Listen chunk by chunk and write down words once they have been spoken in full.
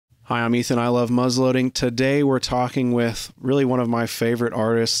Hi, I'm Ethan. I love muzzleloading. Today we're talking with really one of my favorite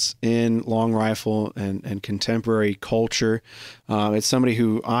artists in Longrifle and contemporary culture. It's somebody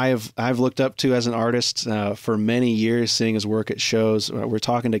who I've looked up to as an artist for many years, seeing his work at shows. We're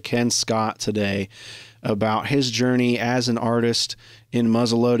talking to Ken Scott today about his journey as an artist in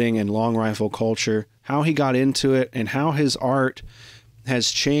muzzleloading and Longrifle culture, how he got into it, and how his art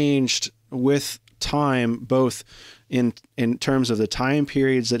has changed with time, both in terms of the time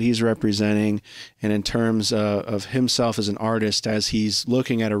periods that he's representing and in terms of himself as an artist as he's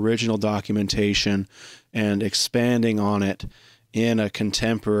looking at original documentation and expanding on it in a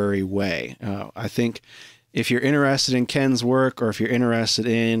contemporary way. I think if you're interested in Ken's work, or if you're interested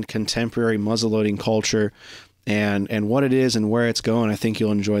in contemporary muzzleloading culture and what it is and where it's going, I think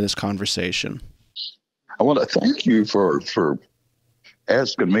you'll enjoy this conversation. I want to thank you for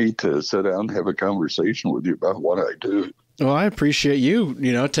asking me to sit down and have a conversation with you about what I do. Well, I appreciate you,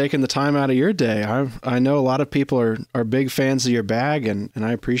 taking the time out of your day. I know a lot of people are big fans of your bag, and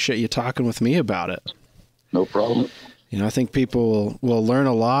I appreciate you talking with me about it. No problem. I think people will learn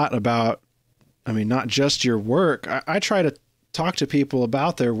a lot about, not just your work. I try to talk to people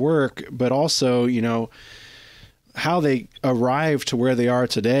about their work, but also, how they arrived to where they are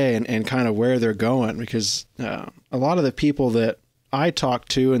today and kind of where they're going, because a lot of the people that I talk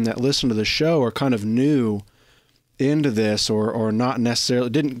to and that listen to the show are kind of new into this, or not necessarily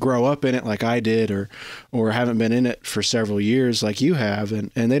didn't grow up in it like I did, or haven't been in it for several years like you have, and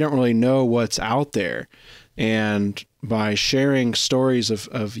they don't really know what's out there. And by sharing stories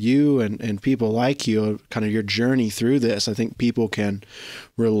of you and people like you, kind of your journey through this, I think people can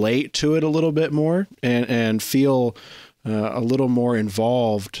relate to it a little bit more and feel a little more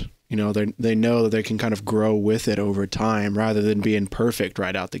involved. They know that they can kind of grow with it over time rather than being perfect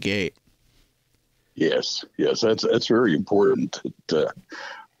right out the gate. Yes, that's very important that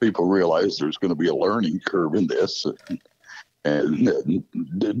people realize there's going to be a learning curve in this, and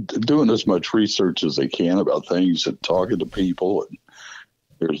doing as much research as they can about things and talking to people. And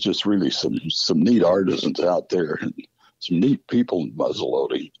there's just really some neat artisans out there and some neat people in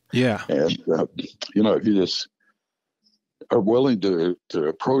muzzleloading. Yeah, and if you just are willing to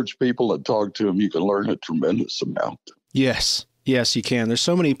approach people and talk to them, you can learn a tremendous amount. Yes, you can. There's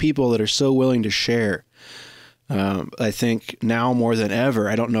so many people that are so willing to share. I think now more than ever,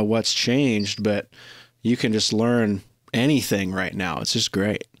 I don't know what's changed, but you can just learn anything right now. It's just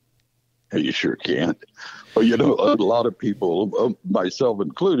great. You sure can. Well, a lot of people, myself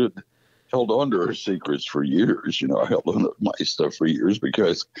included, held on to our secrets for years. I held on to my stuff for years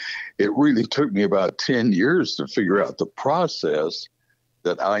because it really took me about 10 years to figure out the process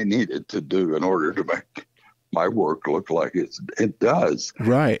that I needed to do in order to make my work look like it does.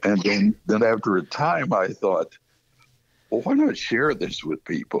 Right. And then after a time, I thought, well, why not share this with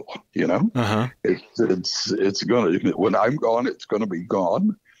people? Uh-huh. It's going to, when I'm gone, it's going to be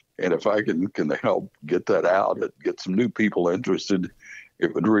gone. And if I can help get that out and get some new people interested,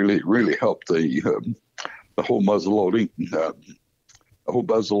 it would really, really help the whole muzzleloading,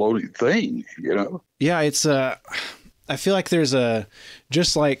 thing, Yeah, it's I feel like there's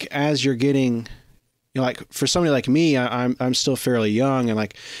just like as you're getting, like for somebody like me, I'm still fairly young, and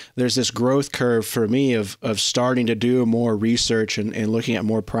like there's this growth curve for me of starting to do more research and looking at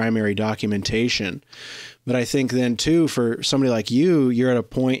more primary documentation. But I think then too, for somebody like you, you're at a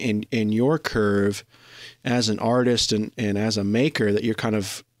point in your curve as an artist and as a maker that you're kind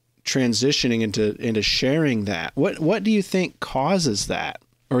of transitioning into sharing that. What do you think causes that?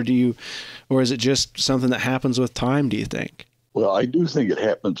 Or is it just something that happens with time, do you think? Well, I do think it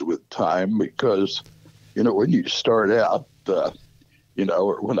happens with time because, when you start out,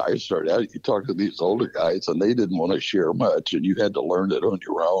 or when I started out, you talk to these older guys and they didn't want to share much and you had to learn it on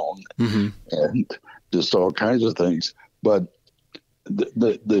your own. Mm-hmm. And just all kinds of things. But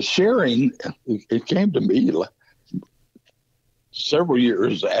the sharing, it came to me several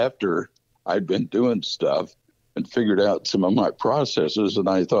years after I'd been doing stuff and figured out some of my processes. And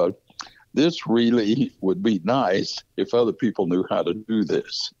I thought, this really would be nice if other people knew how to do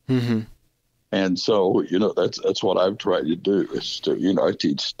this. Mm-hmm. And so, that's what I've tried to do is to, I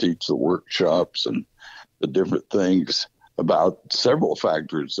teach the workshops and the different things about several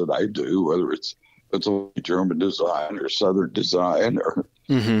factors that I do, whether it's German design or Southern design or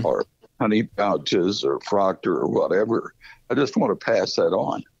mm-hmm. or honey pouches or Proctor or whatever. I just want to pass that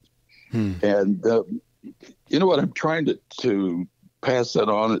on. And what I'm trying to pass that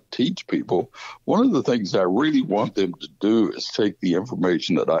on and teach people. One of the things I really want them to do is take the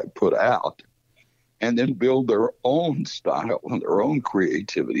information that I put out and then build their own style and their own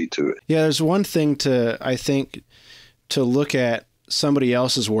creativity to it. Yeah, there's one thing I think, to look at somebody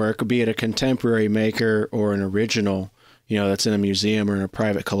else's work, be it a contemporary maker or an original, that's in a museum or in a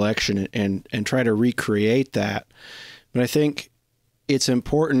private collection, and try to recreate that. But I think it's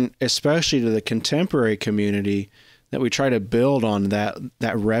important, especially to the contemporary community, that we try to build on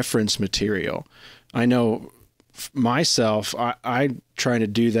that reference material. I know myself, I try to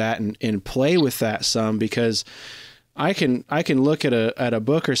do that and play with that some, because I can look at a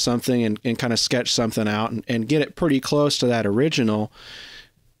book or something and kind of sketch something out and get it pretty close to that original.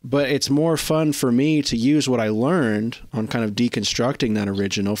 But it's more fun for me to use what I learned on kind of deconstructing that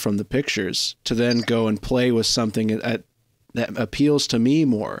original from the pictures to then go and play with something that appeals to me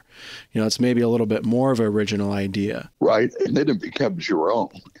more. It's maybe a little bit more of an original idea. Right. And then it becomes your own.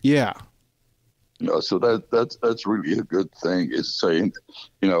 Yeah. So that's really a good thing, is saying,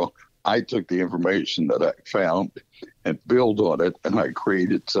 I took the information that I found and built on it, and I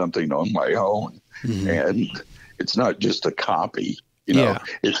created something on my own. Mm-hmm. And it's not just a copy.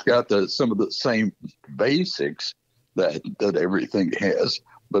 It's got some of the same basics that everything has,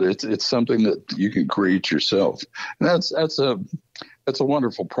 but it's something that you can create yourself. And that's a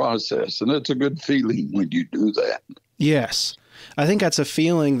wonderful process, and it's a good feeling when you do that. Yes. I think that's a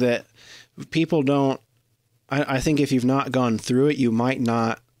feeling that people don't, I think if you've not gone through it, you might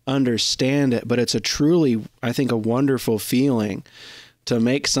not understand it, but it's I think a wonderful feeling to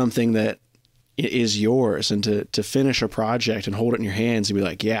make something that is yours, and to finish a project and hold it in your hands and be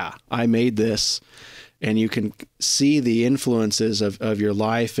like, yeah, I made this. And you can see the influences of your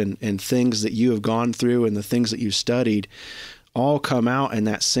life and things that you have gone through and the things that you studied all come out in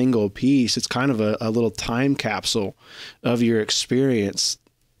that single piece. It's kind of a little time capsule of your experience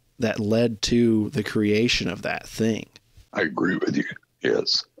that led to the creation of that thing. I agree with you.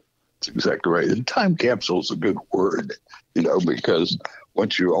 Yes, that's exactly right. And time capsule is a good word, because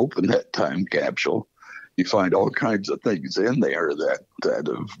once you open that time capsule, you find all kinds of things in there that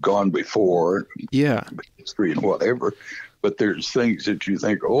have gone before, history and whatever. But there's things that you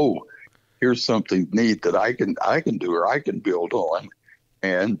think, oh, here's something neat that I can do, or I can build on,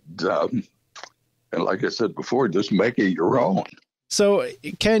 and like I said before, just make it your own. So,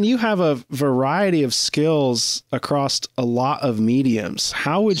 Ken, you have a variety of skills across a lot of mediums.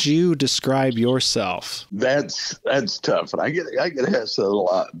 How would you describe yourself? That's tough, and I get asked that a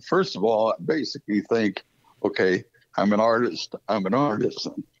lot. First of all, I basically think, okay, I'm an artist, I'm an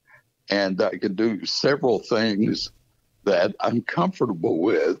artisan, and I can do several things that I'm comfortable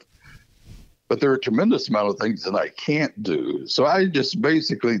with, but there are a tremendous amount of things that I can't do. So I just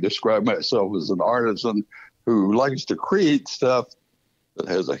basically describe myself as an artisan who likes to create stuff that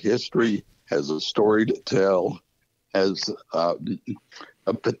has a history, has a story to tell, has a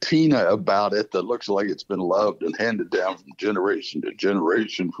patina about it that looks like it's been loved and handed down from generation to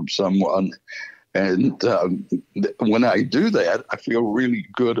generation from someone. And when I do that, I feel really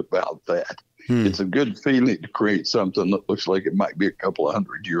good about that. It's a good feeling to create something that looks like it might be a couple of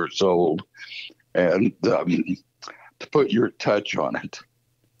 100 years old, and to put your touch on it.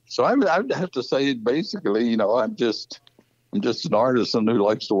 So I would have to say, basically, I'm just an artisan who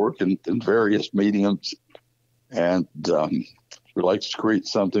likes to work in various mediums, and who likes to create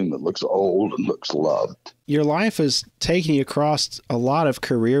something that looks old and looks loved. Your life has taken you across a lot of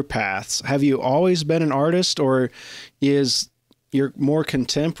career paths. Have you always been an artist, or is your more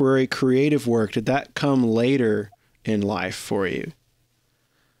contemporary creative work, did that come later in life for you?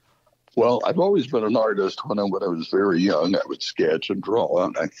 Well, I've always been an artist. When I was very young, I would sketch and draw,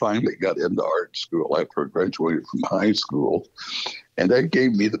 and I finally got into art school after I graduated from high school, and that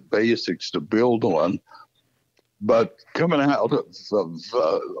gave me the basics to build on. But coming out of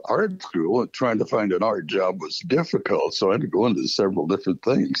art school and trying to find an art job was difficult, so I had to go into several different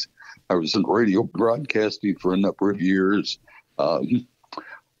things. I was in radio broadcasting for a number of years,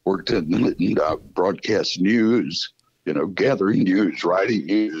 worked in broadcast news, gathering news, writing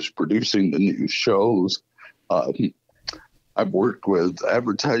news, producing the news shows. I've worked with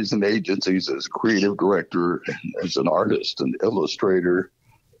advertising agencies as a creative director, as an artist and illustrator.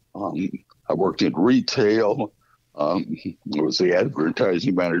 I worked in retail. I was the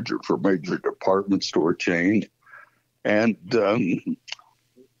advertising manager for a major department store chain. And,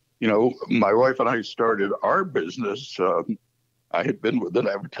 my wife and I started our business. I had been with an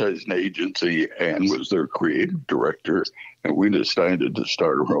advertising agency and was their creative director, and we decided to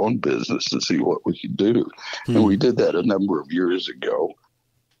start our own business to see what we could do. And we did that a number of years ago,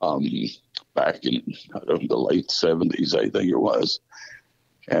 back in the late 70s, I think it was.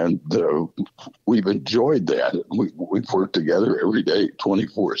 And we've enjoyed that. We've worked together every day,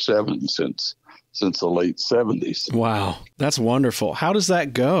 24/7 since the late 70s. Wow, that's wonderful. How does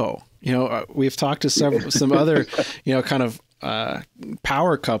that go? We've talked to some other, kind of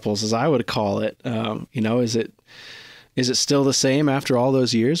power couples, as I would call it. Is it still the same after all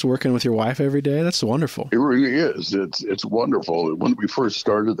those years working with your wife every day? That's wonderful. It really is. It's wonderful. When we first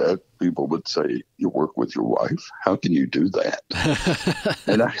started that, people would say, "You work with your wife? How can you do that?"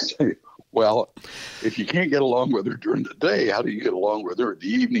 And I say, well, if you can't get along with her during the day, how do you get along with her in the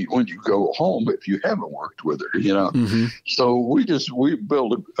evening when you go home if you haven't worked with her, Mm-hmm. So we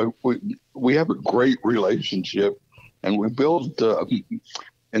build we have a great relationship, and we built in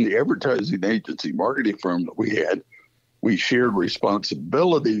the advertising agency marketing firm that we shared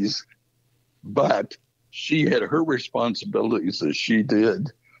responsibilities, but she had her responsibilities as she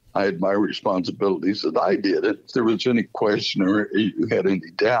did. I had my responsibilities that I did. If there was any question or you had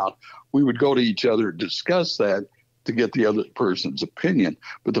any doubt, we would go to each other and discuss that to get the other person's opinion.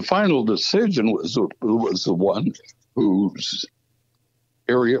 But the final decision was the one whose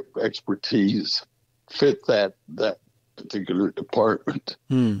area of expertise fit that particular department.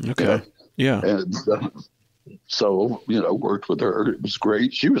 Okay. Yeah. And so, worked with her. It was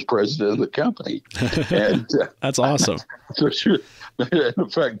great. She was president of the company. And that's awesome. So she, in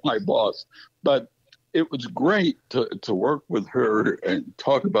fact, my boss. But it was great to work with her and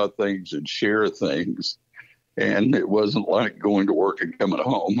talk about things and share things. And it wasn't like going to work and coming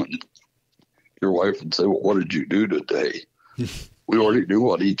home and your wife would say, "Well, what did you do today?" We already knew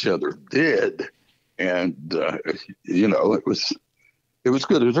what each other did. And, it was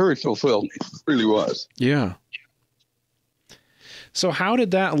good. It was very fulfilling. It really was. Yeah. So how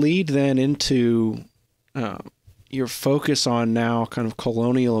did that lead then into your focus on now kind of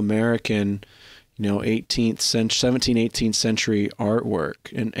colonial American, 17th, 18th century artwork?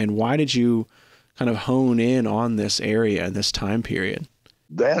 And why did you kind of hone in on this area and this time period?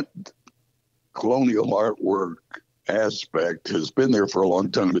 That colonial artwork aspect has been there for a long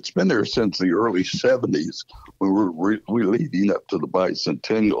time. It's been there since the early 70s when we were leading up to the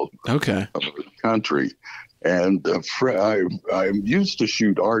bicentennial of the country. And I used to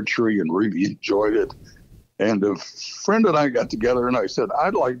shoot archery and really enjoyed it. And a friend and I got together and I said,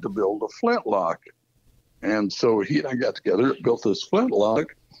 "I'd like to build a flintlock." And so he and I got together and built this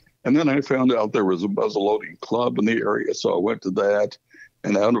flintlock. And then I found out there was a muzzleloading club in the area. So I went to that.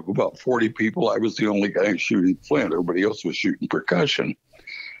 And out of about 40 people, I was the only guy shooting flint. Everybody else was shooting percussion.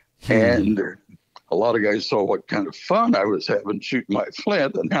 And a lot of guys saw what kind of fun I was having shooting my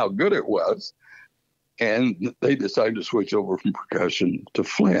flint and how good it was. And they decided to switch over from percussion to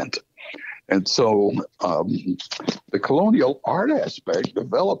flint. And so the colonial art aspect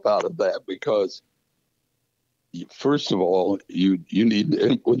developed out of that because, first of all, you need,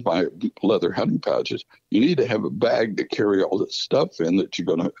 with my leather hunting pouches, you need to have a bag to carry all the stuff in that you're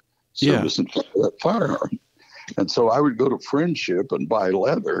going to service and fire that firearm. And so I would go to Friendship and buy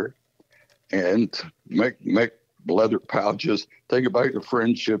leather and make leather pouches, take it back to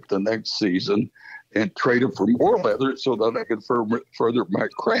Friendship the next season, and trade them for more leather so that I could further my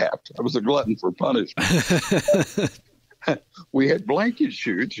craft. I was a glutton for punishment. We had blanket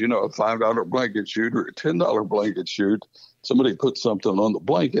shoots, a $5 blanket shoot or a $10 blanket shoot. Somebody put something on the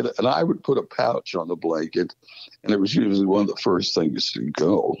blanket, and I would put a pouch on the blanket, and it was usually one of the first things to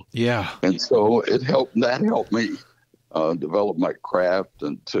go. Yeah. And so that helped me develop my craft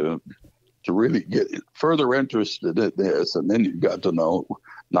and to really get further interested in this. And then you got to know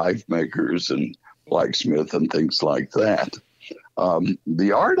knife makers and blacksmith and things like that.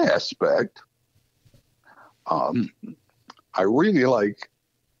 The art aspect, I really like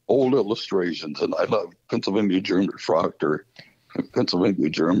old illustrations, and I love Pennsylvania German Proctor and Pennsylvania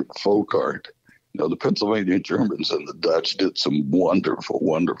German folk art. The Pennsylvania Germans and the Dutch did some wonderful,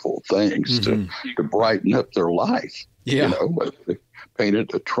 wonderful things to brighten up their life. Yeah. Whether they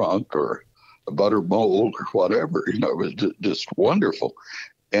painted a trunk or a butter mold or whatever, it was just wonderful.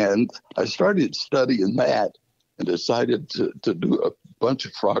 And I started studying that and decided to do a bunch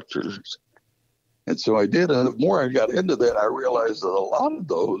of Proctors. And so I did. And the more I got into that, I realized that a lot of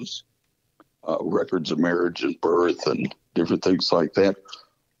those records of marriage and birth and different things like that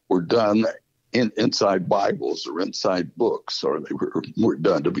were done inside Bibles or inside books, or they were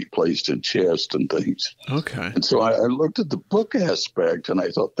done to be placed in chests and things. Okay. And so I looked at the book aspect and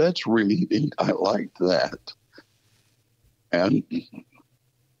I thought, that's really neat. I liked that. And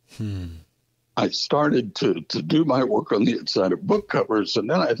I started to do my work on the inside of book covers. And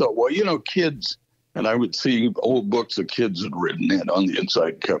then I thought, well, kids, and I would see old books that kids had written in on the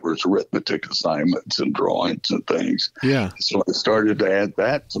inside covers, arithmetic assignments and drawings and things. Yeah. So I started to add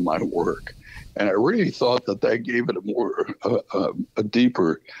that to my work. And I really thought that gave it a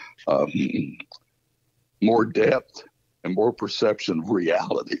deeper, more depth and more perception of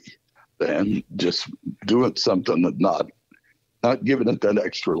reality than just doing something that not not giving it that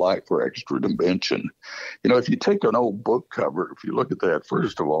extra life or extra dimension. If you take an old book cover, if you look at that,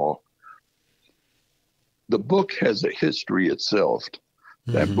 first of all, the book has a history itself.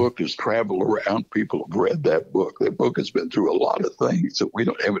 That book has traveled around. People have read that book. That book has been through a lot of things that we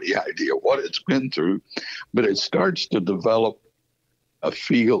don't have any idea what it's been through, but it starts to develop a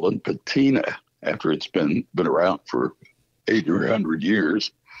feel and patina after it's been around for 80 or 100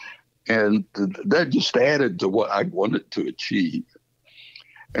 years. And that just added to what I wanted to achieve.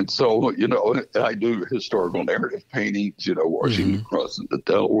 And so, I do historical narrative paintings, Washington crossing the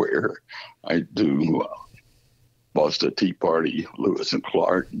Delaware. I do Boston Tea Party, Lewis and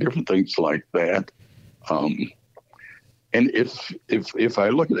Clark, different things like that. And if I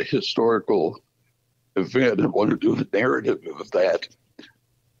look at a historical event and want to do a narrative of that,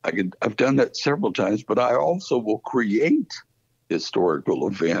 I've done that several times, but I also will create historical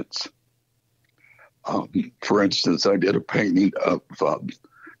events. For instance, I did a painting of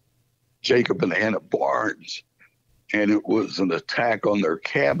Jacob and Anna Barnes, and it was an attack on their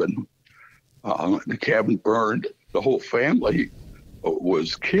cabin. The cabin burned. The whole family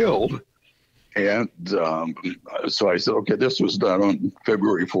was killed. And so I said, okay, this was done on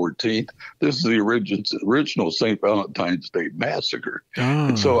February 14th. This is the original St. Valentine's Day massacre. Oh.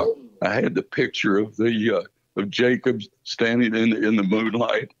 And so I had the picture of Jacob standing in the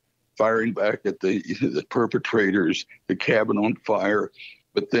moonlight, firing back at the perpetrators, the cabin on fire.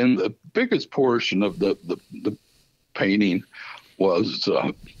 But then the biggest portion of the painting was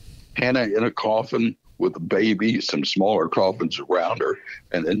Hannah in a coffin with a baby, some smaller coffins around her,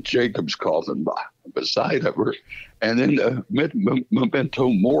 and then Jacob's coffin beside of her. And then the memento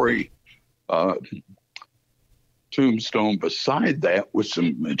mori tombstone beside that with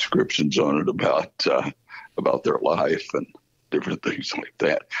some inscriptions on it about their life and different things like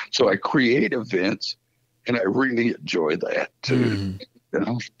that. So I create events, and I really enjoy that too.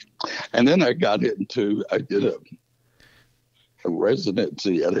 And then I did a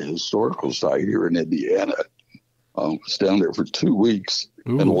residency at a historical site here in Indiana. Was down there for 2 weeks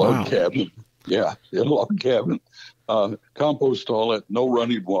in a log cabin. Yeah, in a log cabin. Compost toilet, no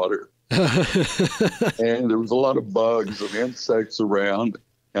running water. And there was a lot of bugs and insects around.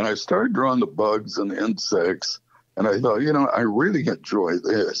 And I started drawing the bugs and insects. And I thought, I really enjoy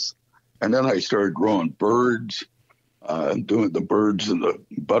this. And then I started drawing birds, doing the birds and the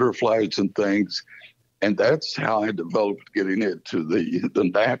butterflies and things. And that's how I developed getting into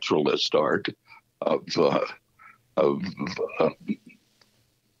the naturalist art of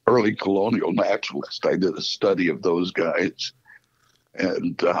early colonial naturalists. I did a study of those guys,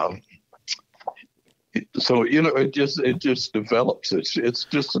 and so it just develops. It's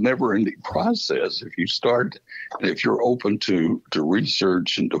just a never-ending process. If you start, and if you're open to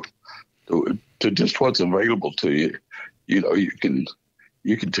research and to just what's available to you,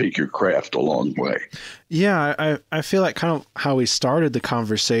 you can take your craft a long way. Yeah, I feel like kind of how we started the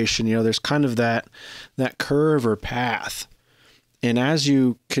conversation, there's kind of that curve or path. And as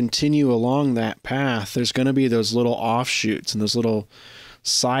you continue along that path, there's going to be those little offshoots and those little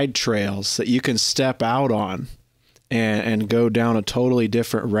side trails that you can step out on and go down a totally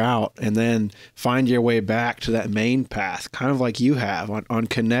different route and then find your way back to that main path, kind of like you have on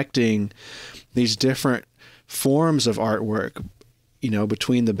connecting these different forms of artwork,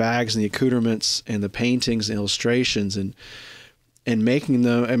 between the bags and the accoutrements and the paintings and illustrations and making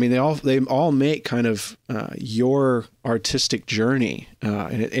them. I mean, they all make kind of your artistic journey,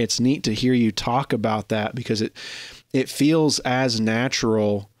 and it's neat to hear you talk about that because it feels as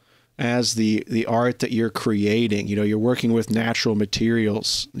natural as the art that you're creating. You're working with natural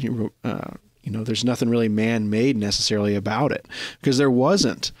materials. There's nothing really man-made necessarily about it because there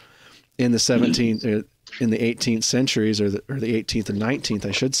wasn't in the 17th. In the 18th centuries or the 18th and 19th,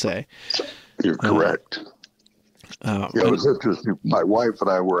 I should say. You're correct. It was interesting. My wife and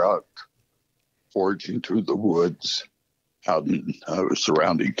I were out foraging through the woods out in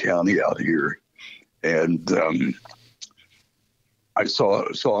surrounding county out here. And I saw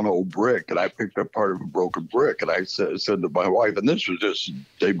an old brick, and I picked up part of a broken brick. And I said to my wife, and this was just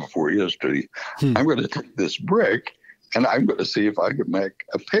the day before yesterday, I'm going to take this brick and I'm going to see if I can make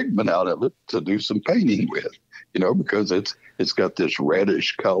a pigment out of it to do some painting with, because it's got this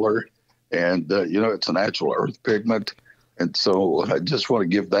reddish color and, it's a natural earth pigment. And so I just want to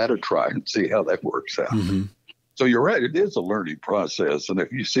give that a try and see how that works out. Mm-hmm. So you're right. It is a learning process. And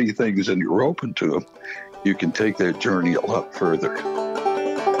if you see things and you're open to them, you can take that journey a lot further.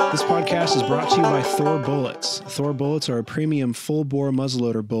 This podcast is brought to you by ThorBullets. ThorBullets are a premium full-bore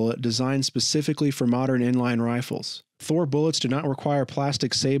muzzleloader bullet designed specifically for modern inline rifles. ThorBullets do not require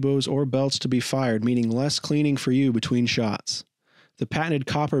plastic sabots or belts to be fired, meaning less cleaning for you between shots. The patented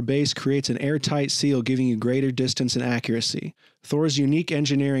copper base creates an airtight seal, giving you greater distance and accuracy. Thor's unique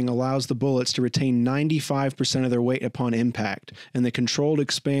engineering allows the bullets to retain 95% of their weight upon impact, and the controlled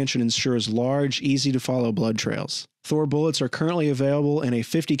expansion ensures large, easy-to-follow blood trails. Thor bullets are currently available in a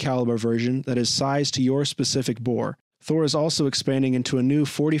 50 caliber version that is sized to your specific bore. Thor is also expanding into a new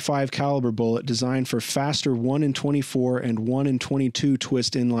 45 caliber bullet designed for faster 1 in 24 and 1 in 22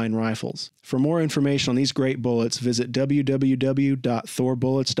 twist inline rifles. For more information on these great bullets, visit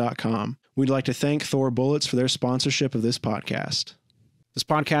www.thorbullets.com. We'd like to thank ThorBullets for their sponsorship of this podcast. This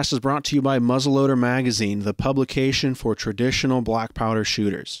podcast is brought to you by Muzzleloader Magazine, the publication for traditional black powder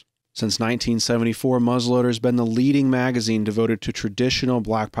shooters. Since 1974, Muzzleloader has been the leading magazine devoted to traditional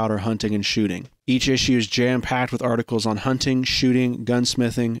black powder hunting and shooting. Each issue is jam-packed with articles on hunting, shooting,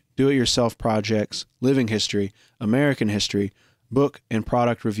 gunsmithing, do-it-yourself projects, living history, American history, book and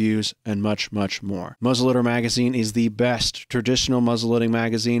product reviews, and much, much more. Muzzleloader Magazine is the best traditional muzzleloading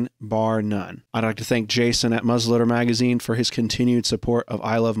magazine, bar none. I'd like to thank Jason at Muzzleloader Magazine for his continued support of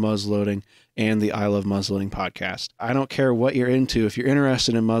I Love Muzzleloading and the I Love Muzzleloading podcast. I don't care what you're into. If you're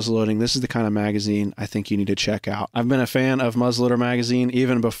interested in muzzleloading, this is the kind of magazine I think you need to check out. I've been a fan of Muzzleloader Magazine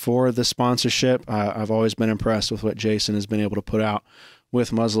even before the sponsorship. I've always been impressed with what Jason has been able to put out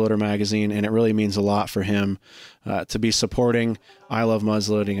with Muzzleloader Magazine, and it really means a lot for him to be supporting I Love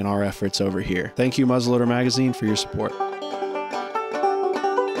Muzzleloading and our efforts over here. Thank you, Muzzleloader Magazine, for your support.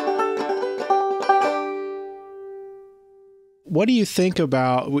 What do you think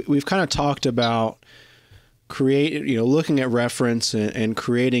about, we've kind of talked about looking at reference and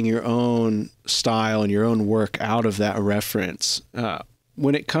creating your own style and your own work out of that reference.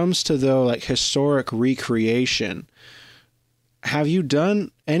 When it comes to, though, like historic recreation, have you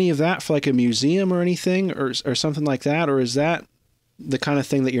done any of that for like a museum or anything or something like that? Or is that the kind of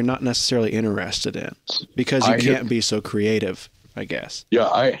thing that you're not necessarily interested in because you can't be so creative, I guess? Yeah,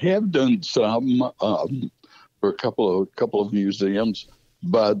 I have done some for a couple of museums,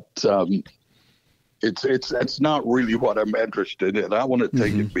 but it's not really what I'm interested in. I want to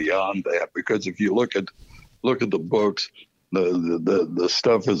take it beyond that, because if you look at the books, the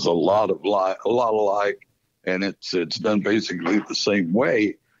stuff is a lot alike, and it's done basically the same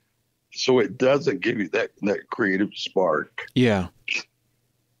way, so it doesn't give you that creative spark. Yeah,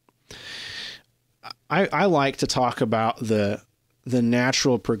 I like to talk about the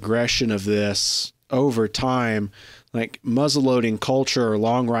natural progression of this over time. Like muzzleloading culture or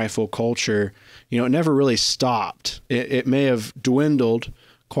long rifle culture, it never really stopped. It may have dwindled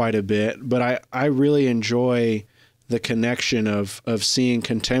quite a bit, but I really enjoy the connection of seeing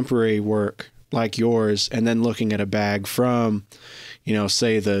contemporary work like yours and then looking at a bag from,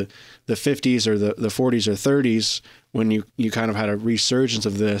 say the 50s or the 40s or 30s when you kind of had a resurgence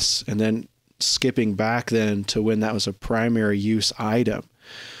of this, and then skipping back then to when that was a primary use item.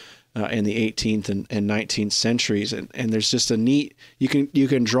 In the 18th and 19th centuries. And there's just a neat, you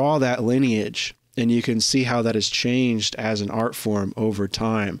can draw that lineage and you can see how that has changed as an art form over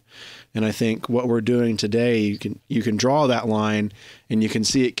time. And I think what we're doing today, you can draw that line and you can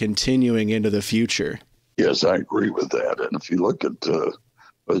see it continuing into the future. Yes, I agree with that. And if you look at,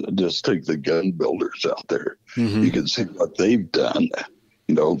 just take the gun builders out there, you can see what they've done,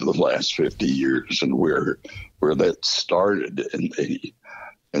 over the last 50 years and where that started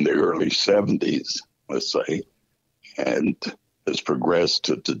in the early 70s, let's say, and has progressed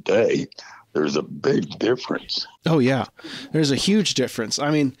to today. There's a big difference. Oh, yeah. There's a huge difference. I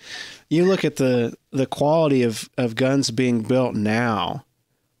mean, you look at the quality of guns being built now,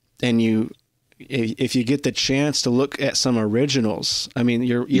 and if you get the chance to look at some originals, I mean,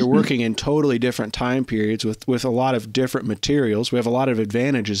 you're working in totally different time periods with a lot of different materials. We have a lot of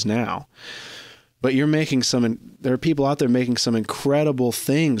advantages now. But there are people out there making some incredible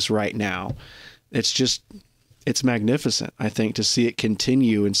things right now. It's magnificent, I think, to see it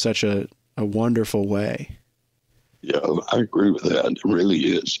continue in such a wonderful way. Yeah, I agree with that. It really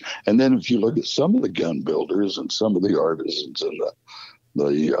is. And then if you look at some of the gun builders and some of the artisans in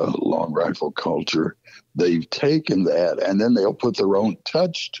the long rifle culture, they've taken that and then they'll put their own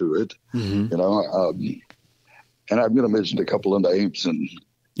touch to it. And I'm going to mention a couple of names, and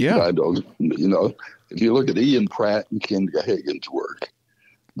I don't, if you look at Ian Pratt and Ken Hagen's work,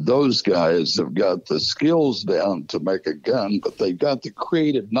 those guys have got the skills down to make a gun, but they've got the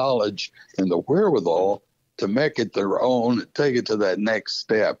creative knowledge and the wherewithal to make it their own and take it to that next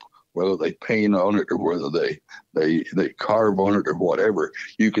step, whether they paint on it or whether they carve on it or whatever.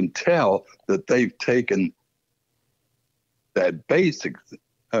 You can tell that they've taken that basic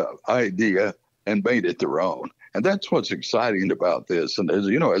idea and made it their own. And that's what's exciting about this. And as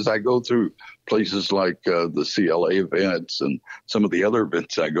you know, as I go through places like the CLA events and some of the other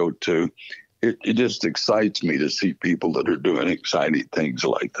events I go to, it just excites me to see people that are doing exciting things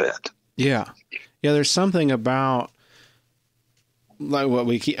like that. Yeah. Yeah. There's something about, like what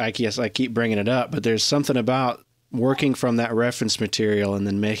I keep bringing it up, but there's something about working from that reference material and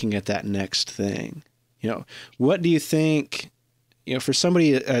then making it that next thing. What do you think, for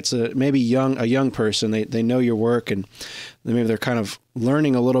somebody that's maybe a young person, they know your work and maybe they're kind of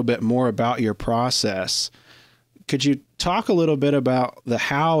learning a little bit more about your process. Could you talk a little bit about the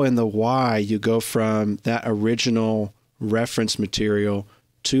how and the why you go from that original reference material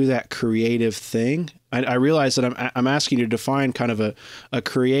to that creative thing? I realize that I'm asking you to define kind of a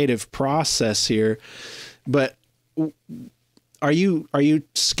creative process here, but are you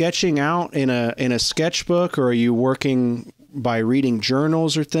sketching out in a sketchbook, or are you working by reading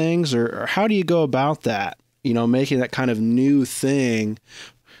journals or things, or how do you go about that, making that kind of new thing?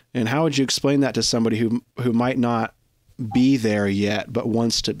 And how would you explain that to somebody who might not be there yet, but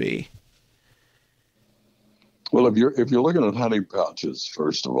wants to be? Well, if you're looking at honey pouches,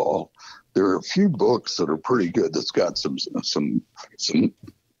 first of all, there are a few books that are pretty good that's got some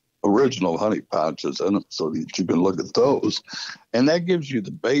original honey pouches in them, so that you can look at those, and that gives you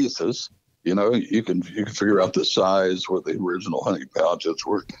the basis. You can figure out the size where the original honey pouches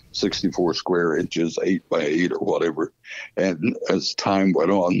were 64 square inches, 8 by 8 or whatever, and as time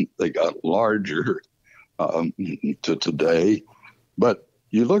went on, they got larger to today, but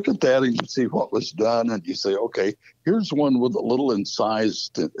you look at that and you see what was done, and you say, okay, here's one with a little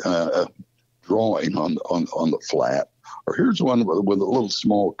incised drawing on the flat, or here's one with a little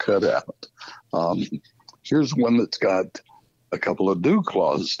small cutout. Here's one that's got a couple of dew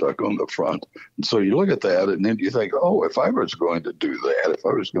claws stuck on the front. And so you look at that, and then you think, oh, if I was going to do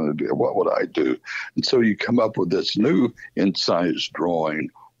that, what would I do? And so you come up with this new incised drawing,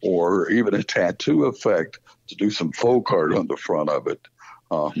 or even a tattoo effect to do some folk art on the front of it.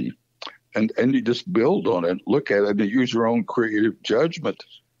 And you just build on it, look at it, and use your own creative judgment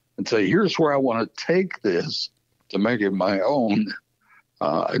and say, here's where I want to take this to make it my own.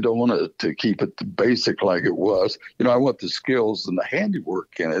 I don't want to keep it basic like it was. I want the skills and the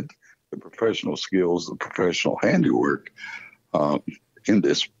handiwork in it, the professional skills, the professional handiwork in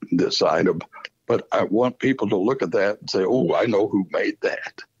this item. But I want people to look at that and say, oh, I know who made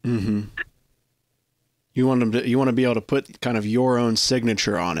that. Mm-hmm. You want to be able to put kind of your own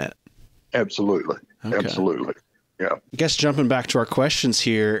signature on it. Absolutely. Okay. Absolutely. Yeah. I guess jumping back to our questions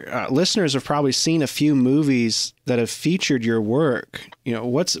here, listeners have probably seen a few movies that have featured your work.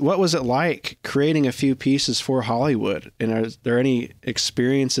 What was it like creating a few pieces for Hollywood? And are there any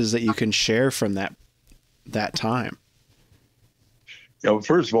experiences that you can share from that time?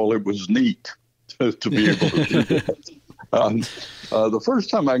 First of all, it was neat to be able to do that. The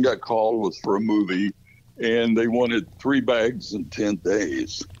first time I got called was for a movie, and they wanted 3 bags in 10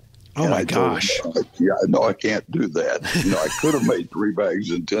 days. Oh, my gosh. No, I can't do that. I could have made 3 bags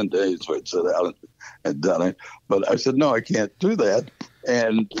in 10 days if I'd sat out and done it. But I said, no, I can't do that.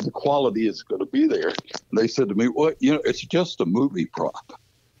 And the quality is going to be there. And they said to me, well, it's just a movie prop.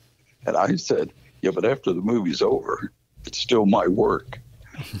 And I said, yeah, but after the movie's over, it's still my work.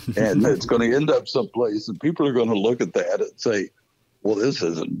 And it's going to end up someplace, and people are going to look at that and say, well, this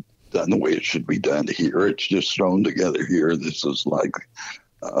isn't done the way it should be done here. It's just thrown together here. This is like...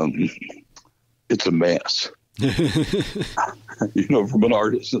 it's a mess, from an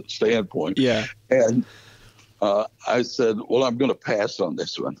artist's standpoint. Yeah. And I said, well, I'm going to pass on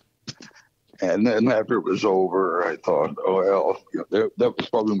this one. And then after it was over, I thought, oh, well, that was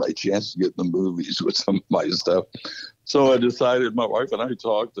probably my chance to get in the movies with some of my stuff. So I decided, my wife and I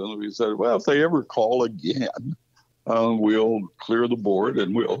talked, and we said, well, if they ever call again, we'll clear the board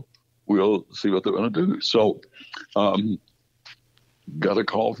and we'll see what they're going to do. So, got a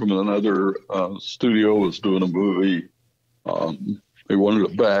call from another studio was doing a movie. They wanted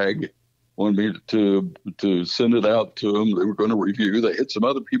a bag, wanted me to send it out to them. They were going to review. They had some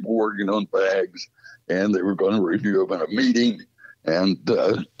other people working on bags, and they were going to review them in a meeting and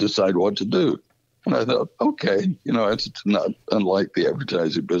decide what to do. And I thought, okay, it's not unlike the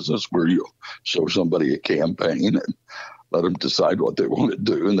advertising business where you show somebody a campaign and let them decide what they want to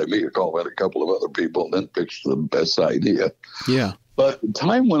do. And they may call out a couple of other people and then pitch the best idea. Yeah. But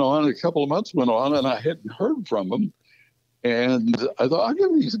time went on, a couple of months went on, and I hadn't heard from them. And I thought, I'll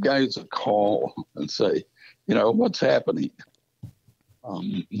give these guys a call and say, what's happening?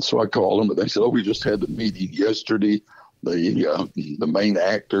 And so I called them, and they said, oh, we just had the meeting yesterday. The main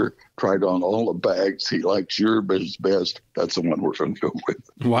actor tried on all the bags. He likes your best. That's the one we're going to go with.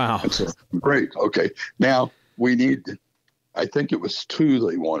 Wow. I said, great. Okay. Now, we need, I think it was 2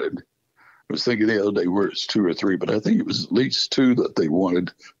 they wanted. I was thinking the other day where it's 2 or 3, but I think it was at least 2 that they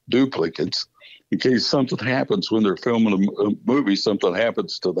wanted duplicates in case something happens when they're filming a movie, something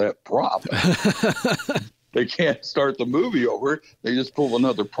happens to that prop. They can't start the movie over. They just pull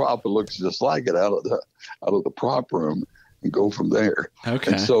another prop that looks just like it out of the prop room and go from there.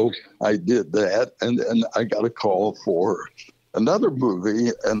 Okay. And so I did that, and I got a call for another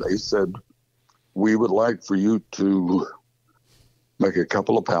movie, and they said, we would like for you to make a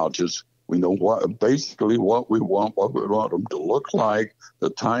couple of pouches. We know basically what we want them to look like, the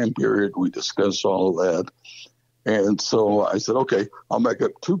time period. We discussed all of that. And so I said, okay, I'll make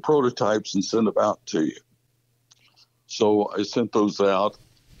up 2 prototypes and send them out to you. So I sent those out,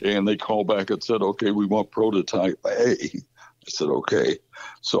 and they called back and said, okay, we want prototype A. I said, okay,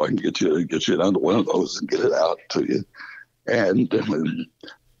 so I can get you down to one of those and get it out to you. And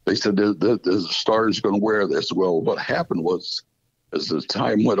they said, the star is going to wear this. Well, what happened was, as the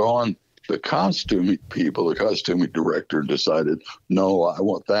time went on, the costuming director decided, no, I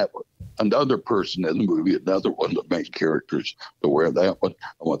want that one. Another person in the movie, another one of the main characters to wear that one.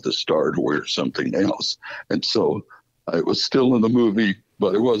 I want the star to wear something else. And so it was still in the movie,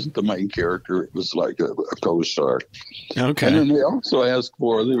 but it wasn't the main character. It was like a co-star. Okay. And then they also asked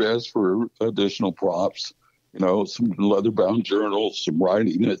for additional props, some leather-bound journals, some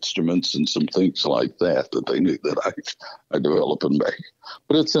writing instruments, and some things like that they knew that I develop and make.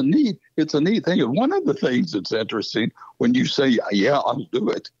 But it's a neat thing. And one of the things that's interesting, when you say, yeah, I'll do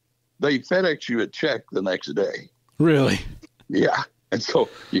it, they FedEx you a check the next day. Really? Yeah. And so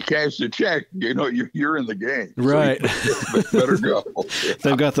you cash the check, you're in the game. Right. So you better go. Yeah.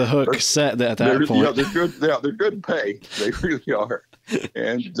 They've got the hook set at that point. Yeah, they're good. Yeah, they're good pay. They really are.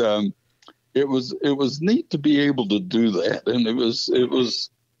 And it was neat to be able to do that. And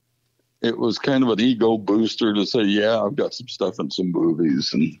it was kind of an ego booster to say, yeah, I've got some stuff in some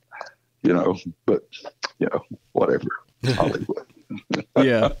movies and, whatever. Hollywood.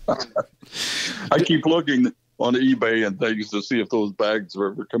 Yeah. I keep looking on eBay and things to see if those bags have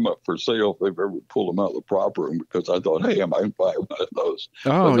ever come up for sale, if they've ever pulled them out of the prop room, because I thought, hey, I might buy one of those.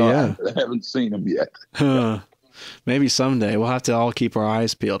 Oh, but yeah. I haven't seen them yet. Maybe someday. We'll have to all keep our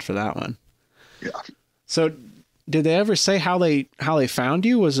eyes peeled for that one. Yeah. So did they ever say how they found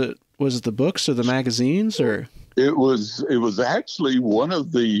you? Was it the books or the magazines, or? It was actually one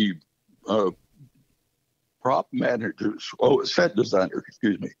of the prop managers, set designer,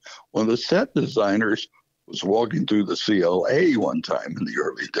 excuse me. One of the set designers was walking through the CLA one time in the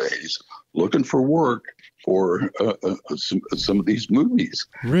early days, looking for work for some of these movies.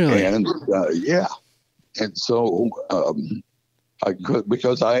 Really? And yeah. And so I could,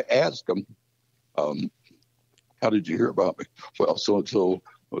 because I asked him, how did you hear about me? Well, so-and-so,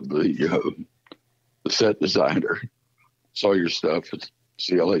 the set designer saw your stuff at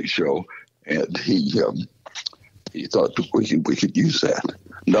CLA show, and he thought we could use that.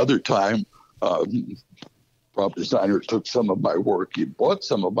 Another time, prop designer took some of my work. He bought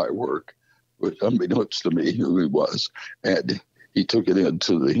some of my work, which unbeknownst to me who he was, and he took it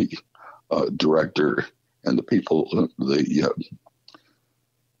into the director and the people, the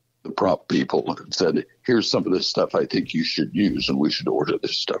prop people, and said, here's some of this stuff I think you should use, and we should order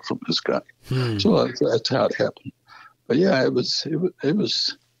this stuff from this guy. So that's how it happened. But yeah, it was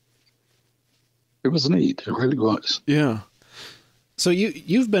neat. It really was. Yeah. So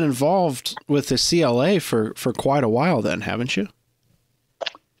you've been involved with the CLA for quite a while then, haven't you?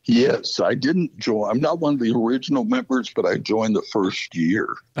 Yes, I didn't join. I'm not one of the original members, but I joined the first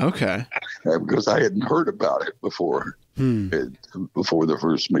year. Okay. Because I hadn't heard about it before. Before the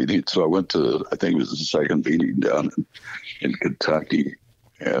first meeting. So I went to, I think it was the second meeting down in Kentucky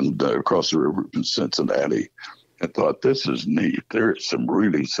and across the river in Cincinnati, and thought, this is neat. There's some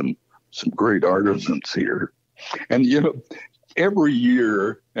great artisans here. And, every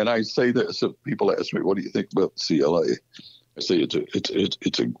year, and I say this, if people ask me, what do you think about the CLA? I say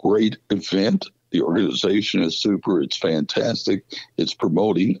it's a great event. The organization is super. It's fantastic. It's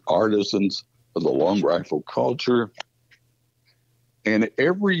promoting artisans of the long rifle culture. And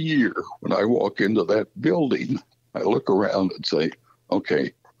every year when I walk into that building, I look around and say,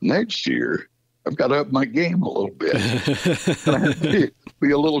 okay, next year I've got to up my game a little bit. And I have to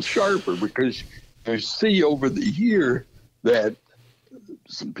be a little sharper, because I see over the year that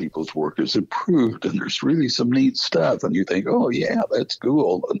some people's work has improved and there's really some neat stuff. And you think, oh yeah, that's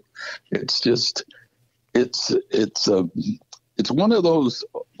cool. And it's just, it's one of those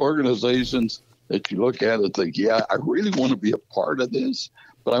organizations that you look at and think, yeah, I really want to be a part of this,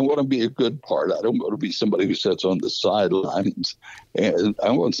 but I want to be a good part. I don't want to be somebody who sits on the sidelines, and I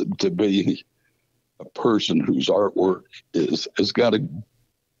want to be a person whose artwork has got a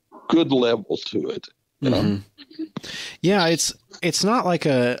good level to it. You know? Yeah, it's not like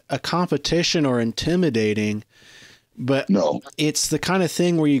a competition or intimidating, but no, it's the kind of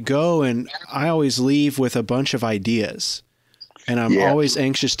thing where you go, and I always leave with a bunch of ideas, and I'm always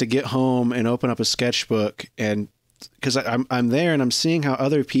anxious to get home and open up a sketchbook, and because I'm there and I'm seeing how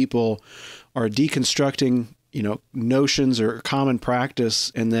other people are deconstructing, you know, notions or common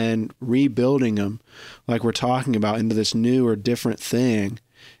practice and then rebuilding them, like we're talking about, into this new or different thing.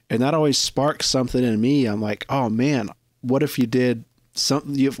 And that always sparks something in me. I'm like, oh man, what if you did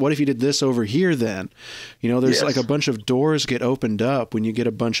something? What if you did this over here then? You know, there's like a bunch of doors get opened up when you get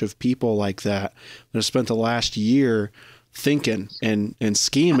a bunch of people like that have spent the last year thinking and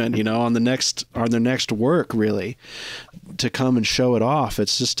scheming, you know, on their next work, really, to come and show it off.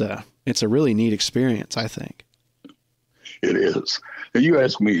 It's just it's a really neat experience, I think. It is. And you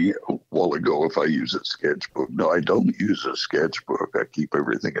asked me a while ago if I use a sketchbook. No, I don't use a sketchbook. I keep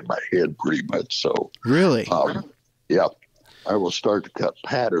everything in my head pretty much. So really, yeah, I will start to cut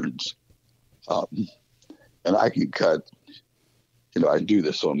patterns, and I can cut. You know, I do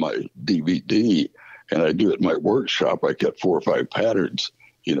this on my DVD, and I do it in my workshop. I cut 4 or 5 patterns,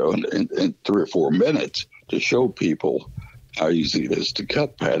 you know, in 3 or 4 minutes to show people how easy it is to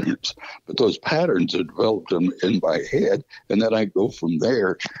cut patterns. But those patterns are developed in my head, and then I go from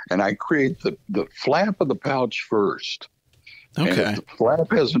there, and I create the flap of the pouch first. Okay. And if the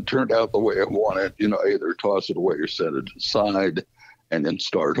flap hasn't turned out the way I want it, you know, I either toss it away or set it aside and then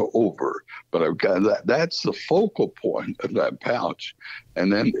start over. But I've got that's the focal point of that pouch.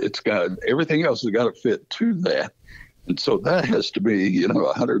 And then it's got everything else has got to fit to that. And so that has to be, you know,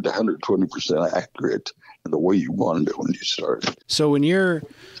 100 to 120% accurate in the way you wanted it when you started. So when you're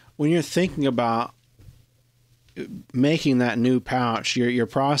thinking about making that new pouch, your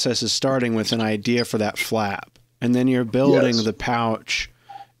process is starting with an idea for that flap, and then you're building the pouch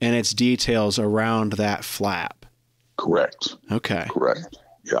and its details around that flap. Correct. Okay. Correct.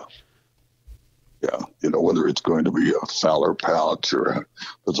 Yeah. Yeah. You know, whether it's going to be a Fowler pouch or a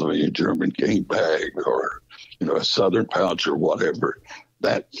Pennsylvania German game bag or, you know, a Southern pouch or whatever,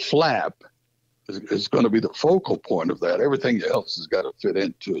 that flap is going to be the focal point of that. Everything else has got to fit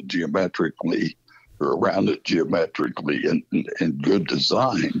into it geometrically or around it geometrically in good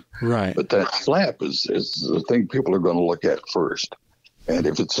design. Right. But that flap is the thing people are going to look at first. And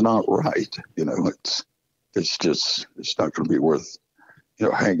if it's not right, you know, it's not going to be worth, you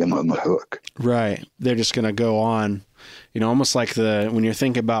know, hanging on the hook. Right. They're just going to go on, you know, almost like when you're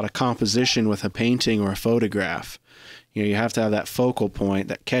thinking about a composition with a painting or a photograph, you know, you have to have that focal point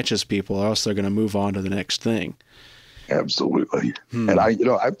that catches people, or else they're going to move on to the next thing. Absolutely. And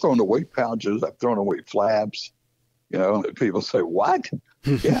I've thrown away pouches. I've thrown away flaps, you know, and people say, what?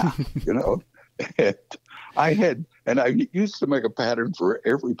 Yeah. You know, and I used to make a pattern for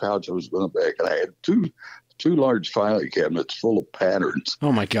every pouch I was going to make. And I had two large filing cabinets full of patterns.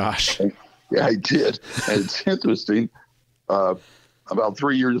 Oh my gosh. And, yeah, I did. And it's interesting. About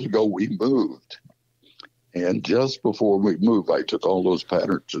 3 years ago, we moved. And just before we moved, I took all those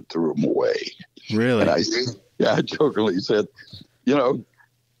patterns and threw them away. Really? And I jokingly said, you know,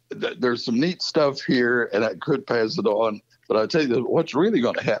 there's some neat stuff here, and I could pass it on. But I'll tell you what's really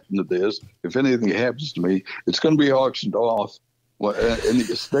going to happen to this, if anything happens to me, it's going to be auctioned off in the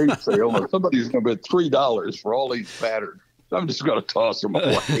estate sale, and somebody's going to bid $3 for all these patterns. So I'm just going to toss them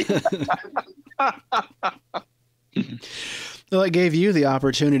away. Well, it gave you the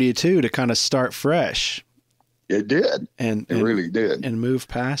opportunity, too, to kind of start fresh. It did. It really did. And move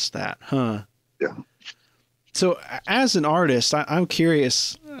past that, huh? Yeah. So as an artist, I'm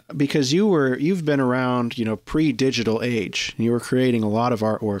curious, because you've been around, you know, pre-digital age. You were creating a lot of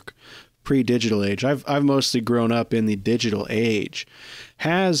artwork pre-digital age. I've mostly grown up in the digital age.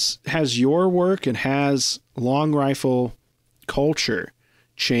 Has your work and has Longrifle culture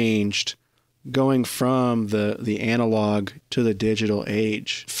changed going from the analog to the digital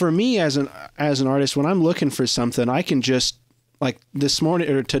age? For me as an artist, when I'm looking for something, I can just, like this morning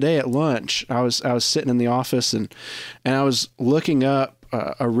or today at lunch, I was sitting in the office and I was looking up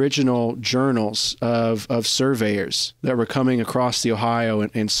original journals of surveyors that were coming across the Ohio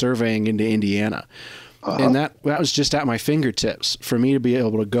and surveying into Indiana. And that was just at my fingertips for me to be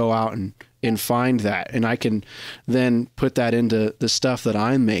able to go out and find that. And I can then put that into the stuff that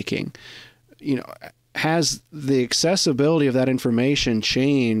I'm making. You know, has the accessibility of that information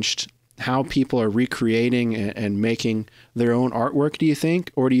changed how people are recreating and making their own artwork, do you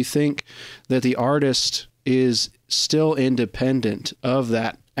think? Or do you think that the artist is still independent of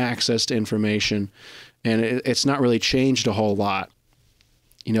that access to information and it's not really changed a whole lot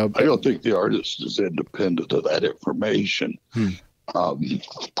You know, I don't think the artist is independent of that information.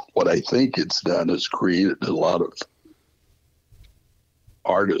 What I think it's done is created a lot of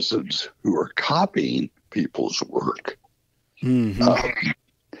artisans who are copying people's work. Mm-hmm.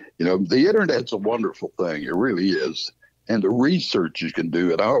 You know, the internet's a wonderful thing. It really is. And the research you can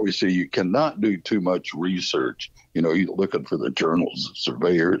do, and I always say you cannot do too much research. You know, you're looking for the journals of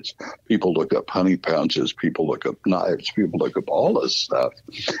surveyors. People look up honey pouches. People look up knives. People look up all this stuff.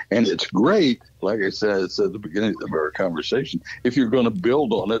 And it's great, like I said at the beginning of our conversation, if you're going to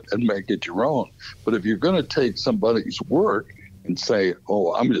build on it and make it your own. But if you're going to take somebody's work and say,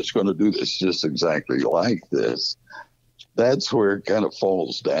 oh, I'm just going to do this just exactly like this, that's where it kind of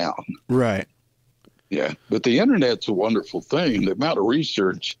falls down. Right. Yeah, but the internet's a wonderful thing. The amount of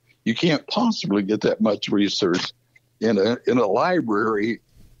research, you can't possibly get that much research in a library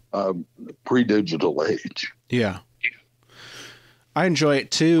pre-digital age. Yeah. I enjoy it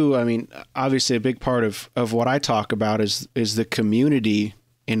too. I mean, obviously a big part of what I talk about is the community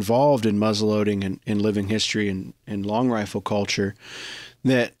involved in muzzleloading and living history and long rifle culture,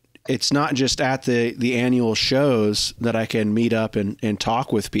 that it's not just at the annual shows that I can meet up and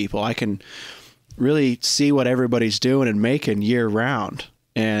talk with people. I can really see what everybody's doing and making year round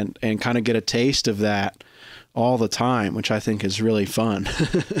and kind of get a taste of that all the time, which I think is really fun.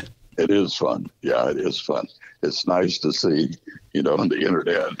 It is fun. Yeah, it is fun. It's nice to see, you know, on the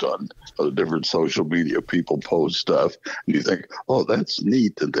internet, on the different social media, people post stuff and you think, oh, that's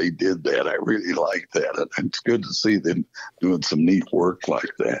neat that they did that. I really like that. And it's good to see them doing some neat work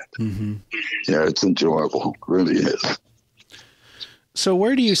like that. Mm-hmm. Yeah, it's enjoyable. It really is. So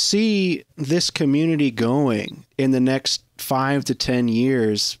where do you see this community going in the next 5 to 10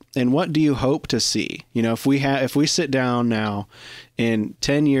 years? And what do you hope to see? You know, if we sit down now in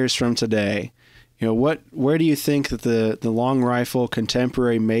 10 years from today, you know, where do you think that the long rifle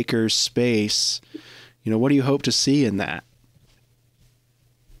contemporary makers space, you know, what do you hope to see in that?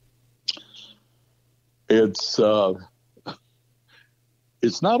 It's not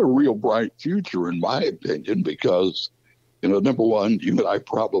a real bright future, in my opinion, because, you know, number one, you and I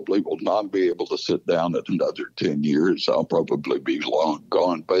probably will not be able to sit down at another 10 years. I'll probably be long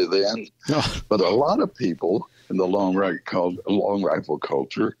gone by then. Oh. But a lot of people in the long rifle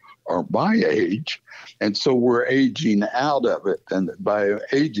culture are my age. And so we're aging out of it. And by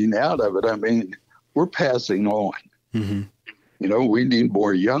aging out of it, I mean, we're passing on. Mm-hmm. You know, we need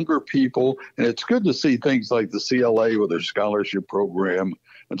more younger people. And it's good to see things like the CLA with their scholarship program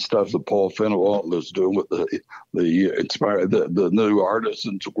and stuff that Paul Fenwell is doing with the new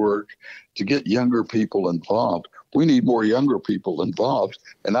artisans' work to get younger people involved. We need more younger people involved.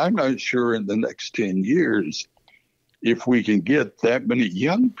 And I'm not sure in the next 10 years if we can get that many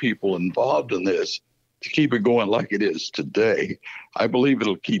young people involved in this to keep it going like it is today. I believe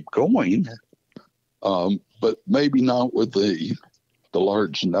it'll keep going, but maybe not with the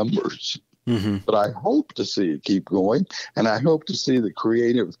large numbers. Mm-hmm. But I hope to see it keep going, and I hope to see the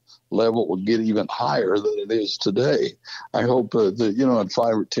creative level will get even higher than it is today. I hope that, you know, in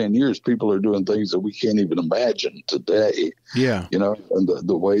 5 or 10 years, people are doing things that we can't even imagine today. Yeah, you know, and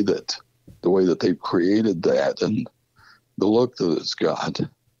the way that they've created that and the look that it's got.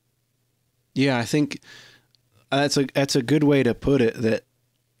 Yeah, I think that's a good way to put it. That,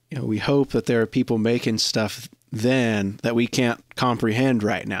 you know, we hope that there are people making stuff then that we can't comprehend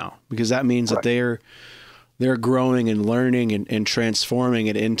right now, because that means that they're growing and learning and transforming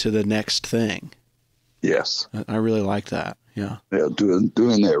it into the next thing. Yes. I really like that. Yeah. Yeah. Doing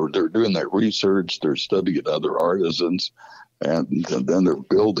that. They're doing that research. They're studying other artisans and then they're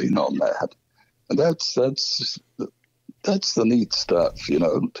building on that. And that's the neat stuff, you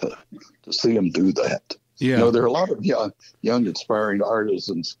know, to see them do that. Yeah. You know, there are a lot of young inspiring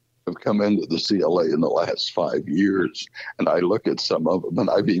artisans have come into the CLA in the last 5 years, and I look at some of them, and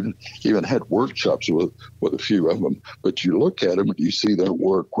I've even had workshops with a few of them. But you look at them and you see their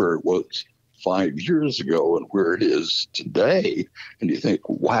work where it was 5 years ago and where it is today, and you think,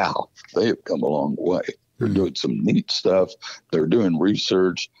 wow, they have come a long way. They're doing some neat stuff. They're doing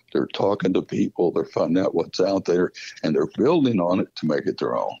research. They're talking to people. They're finding out what's out there, and they're building on it to make it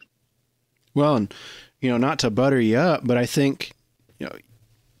their own. Well, and, you know, not to butter you up, but I think, you know,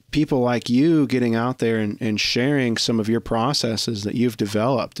 people like you getting out there and sharing some of your processes that you've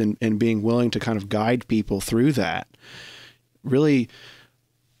developed and being willing to kind of guide people through that really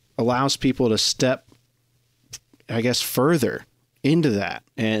allows people to step, I guess, further into that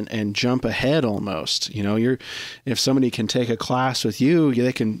and jump ahead almost. You know, if somebody can take a class with you,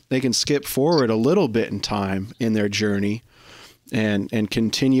 they can skip forward a little bit in time in their journey and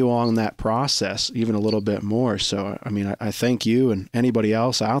continue on that process even a little bit more. So, I mean, I thank you and anybody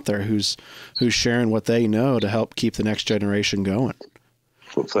else out there who's sharing what they know to help keep the next generation going.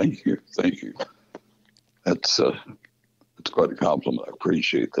 Well, thank you. Thank you. That's quite a compliment. I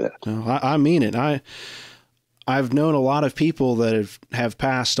appreciate that. No, I mean it. I've known a lot of people that have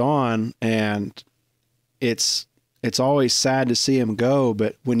passed on, and it's always sad to see them go.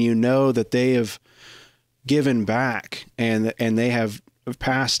 But when you know that they have given back and they have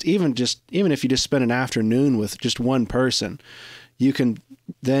passed, even if you just spend an afternoon with just one person, you can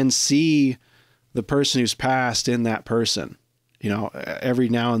then see the person who's passed in that person. You know, every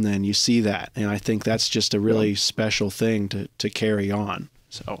now and then you see that. And I think that's just a really special thing to carry on.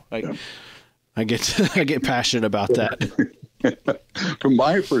 So I get passionate about that. From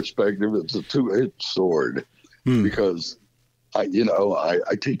my perspective, it's a two-edged sword because I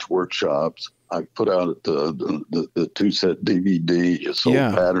teach workshops. I put out the 2-set DVD, sold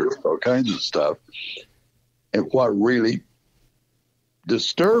patterns, all kinds of stuff. And what really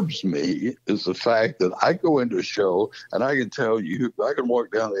disturbs me is the fact that I go into a show and I can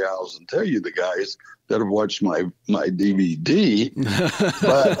walk down the aisles and tell you the guys that have watched my DVD,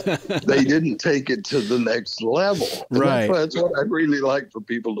 but they didn't take it to the next level. And right. That's what I'd really like for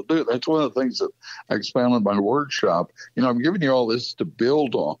people to do. That's one of the things that I expound in my workshop. You know, I'm giving you all this to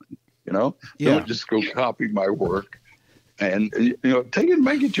build on, you know, don't just go copy my work and, you know, take it and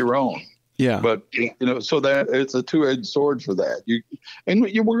make it your own. Yeah. But, you know, so that it's a two-edged sword for that.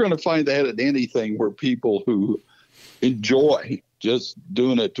 We're going to find that in anything where people who enjoy just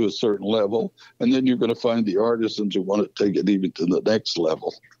doing it to a certain level, and then you're going to find the artisans who want to take it even to the next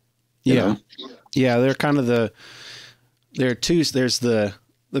level. Yeah. Yeah. They're kind of there's the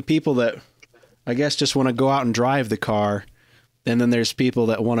people that I guess just want to go out and drive the car. And then there's people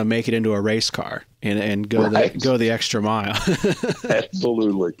that want to make it into a race car and go the extra mile.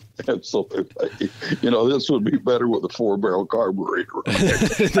 Absolutely. You know, this would be better with a 4-barrel carburetor on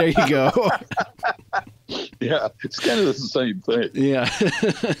it. There you go. Yeah, it's kind of the same thing. Yeah.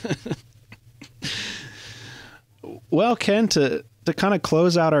 Well, Ken, to kind of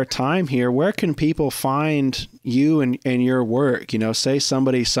close out our time here, where can people find you and your work? You know, say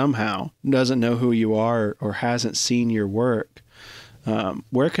somebody somehow doesn't know who you are or hasn't seen your work.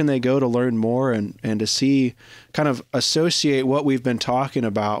 Where can they go to learn more and to see, kind of associate what we've been talking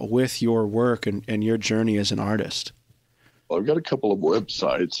about with your work and your journey as an artist? Well, I've got a couple of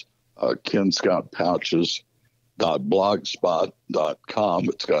websites, kenscottpouches.blogspot.com.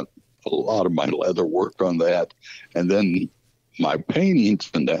 It's got a lot of my leather work on that. And then my paintings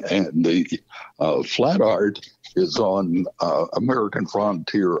and the flat art is on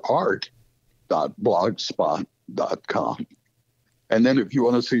AmericanFrontierArt.blogspot.com. And then if you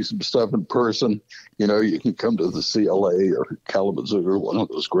want to see some stuff in person, you know, you can come to the CLA or Kalamazoo or one of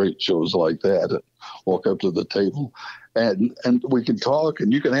those great shows like that and walk up to the table and we can talk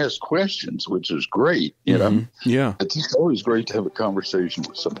and you can ask questions, which is great. You know, yeah, it's always great to have a conversation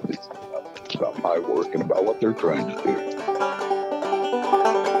with somebody about my work and about what they're trying to do.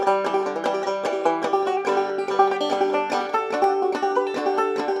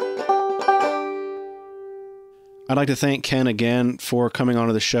 I'd like to thank Ken again for coming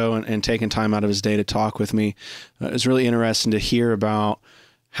onto the show and taking time out of his day to talk with me. It's really interesting to hear about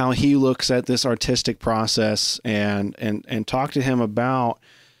how he looks at this artistic process and talk to him about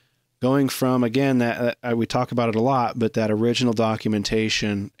going from, again, that we talk about it a lot, but that original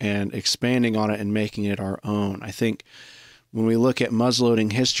documentation and expanding on it and making it our own. I think when we look at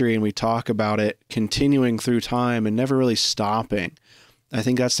muzzleloading history and we talk about it continuing through time and never really stopping, I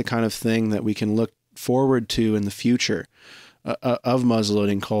think that's the kind of thing that we can look forward to in the future of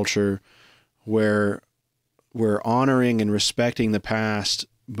muzzleloading culture, where we're honoring and respecting the past,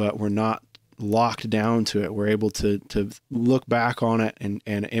 but we're not locked down to it. We're able to look back on it and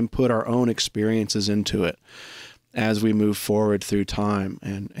input our own experiences into it as we move forward through time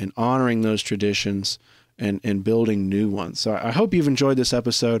and honoring those traditions and building new ones. So I hope you've enjoyed this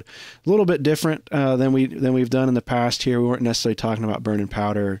episode. A little bit different than we've done in the past here. We weren't necessarily talking about burning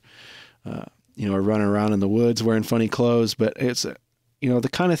powder, or running around in the woods wearing funny clothes, but it's, the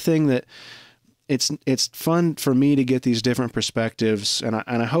kind of thing that it's fun for me to get these different perspectives, and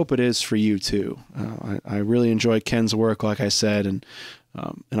I hope it is for you too. I really enjoy Ken's work, like I said, and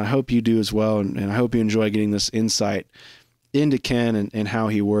I hope you do as well, and I hope you enjoy getting this insight into Ken and how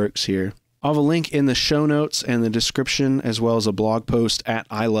he works here. I'll have a link in the show notes and the description, as well as a blog post at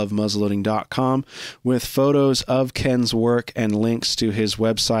ilovemuzzleloading.com with photos of Ken's work and links to his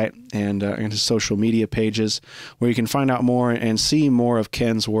website and his social media pages, where you can find out more and see more of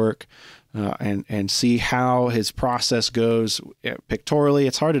Ken's work and see how his process goes pictorially.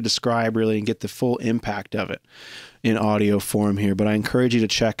 It's hard to describe really and get the full impact of it in audio form here, but I encourage you to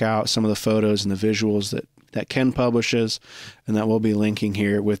check out some of the photos and the visuals that Ken publishes and that we'll be linking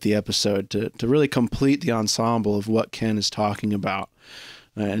here with the episode to really complete the ensemble of what Ken is talking about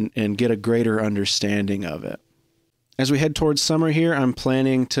and get a greater understanding of it. As we head towards summer here, I'm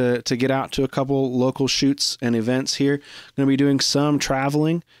planning to get out to a couple local shoots and events here. I'm going to be doing some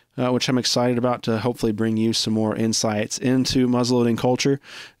traveling, which I'm excited about to hopefully bring you some more insights into muzzleloading culture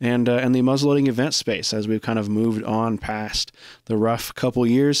and the muzzleloading event space as we've kind of moved on past the rough couple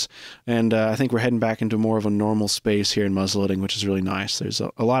years. And I think we're heading back into more of a normal space here in muzzleloading, which is really nice. There's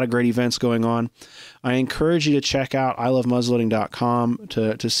a lot of great events going on. I encourage you to check out ilovemuzzleloading.com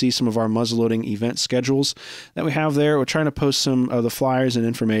to see some of our muzzleloading event schedules that we have there. We're trying to post some of the flyers and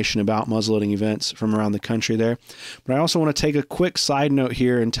information about muzzleloading events from around the country there. But I also want to take a quick side note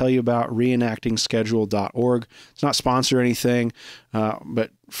here and tell you about reenactingschedule.org. It's not sponsored or anything, but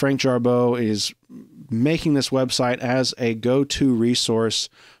Frank Jarboe is making this website as a go-to resource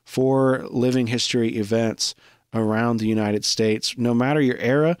for living history events around the United States. No matter your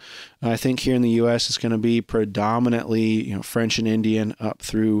era, I think here in the U.S. it's going to be predominantly French and Indian up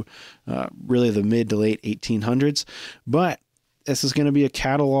through really the mid to late 1800s. But this is going to be a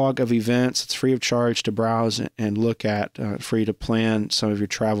catalog of events. It's free of charge to browse and look at, free to plan some of your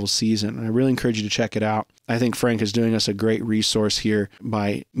travel season. And I really encourage you to check it out. I think Frank is doing us a great resource here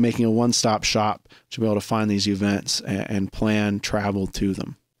by making a one-stop shop to be able to find these events and plan travel to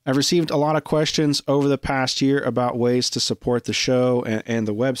them. I've received a lot of questions over the past year about ways to support the show and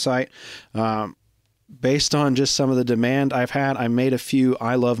the website. Based on just some of the demand I've had, I made a few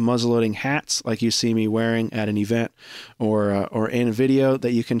I Love Muzzleloading hats like you see me wearing at an event or in a video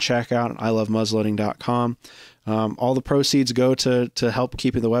that you can check out at ilovemuzzleloading.com. All the proceeds go to help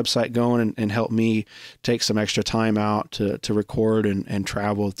keeping the website going and help me take some extra time out to record and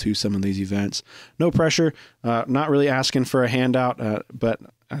travel to some of these events. No pressure, not really asking for a handout, but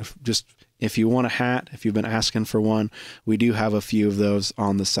just if you want a hat, if you've been asking for one, we do have a few of those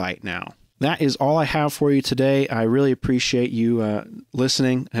on the site now. That is all I have for you today. I really appreciate you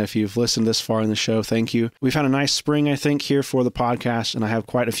listening. If you've listened this far in the show, thank you. We've had a nice spring, I think, here for the podcast, and I have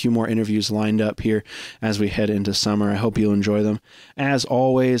quite a few more interviews lined up here as we head into summer. I hope you'll enjoy them. As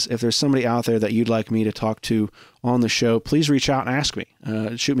always, if there's somebody out there that you'd like me to talk to on the show, please reach out and ask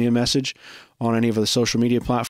me. Shoot me a message on any of the social media platforms